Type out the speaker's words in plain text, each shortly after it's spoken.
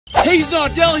Hazen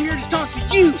Audel here to talk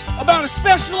to you about a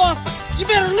special offer. You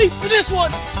better leap for this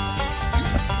one.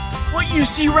 What you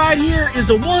see right here is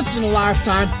a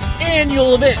once-in-a-lifetime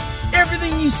annual event.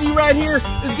 Everything you see right here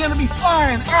is going to be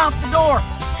flying out the door,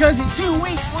 because in 2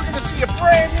 weeks we're going to see a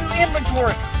brand new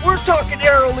inventory. We're talking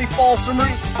Aeroleaf balsa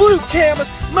marine, blue canvas,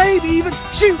 maybe even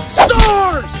shooting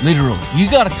stars. Literally, you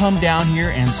got to come down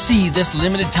here and see this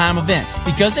limited time event,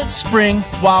 because it's spring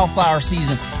wildflower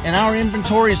season and our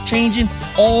inventory is changing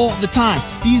all the time.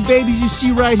 These babies you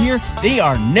see right here, they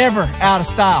are never out of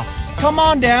style. Come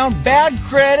on down, bad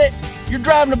credit. You're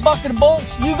driving a bucket of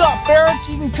bolts, you got ferrets,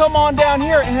 you can come on down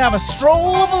here and have a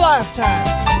stroll of a lifetime.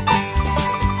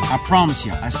 I promise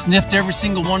you, I sniffed every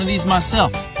single one of these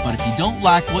myself. But if you don't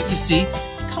like what you see,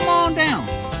 come on down.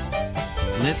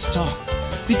 Let's talk.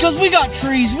 Because we got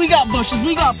trees, we got bushes,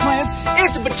 we got plants.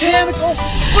 It's a botanical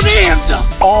bonanza.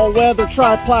 All-weather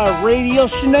tri-ply radial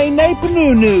Shanae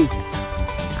Panunu.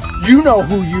 You know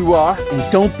who you are,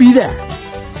 and don't be that.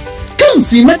 Come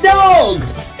see my dog.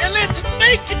 And let's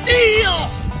make a deal.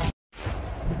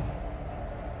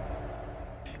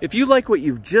 If you like what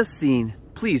you've just seen,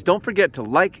 please don't forget to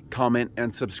like, comment,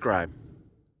 and subscribe.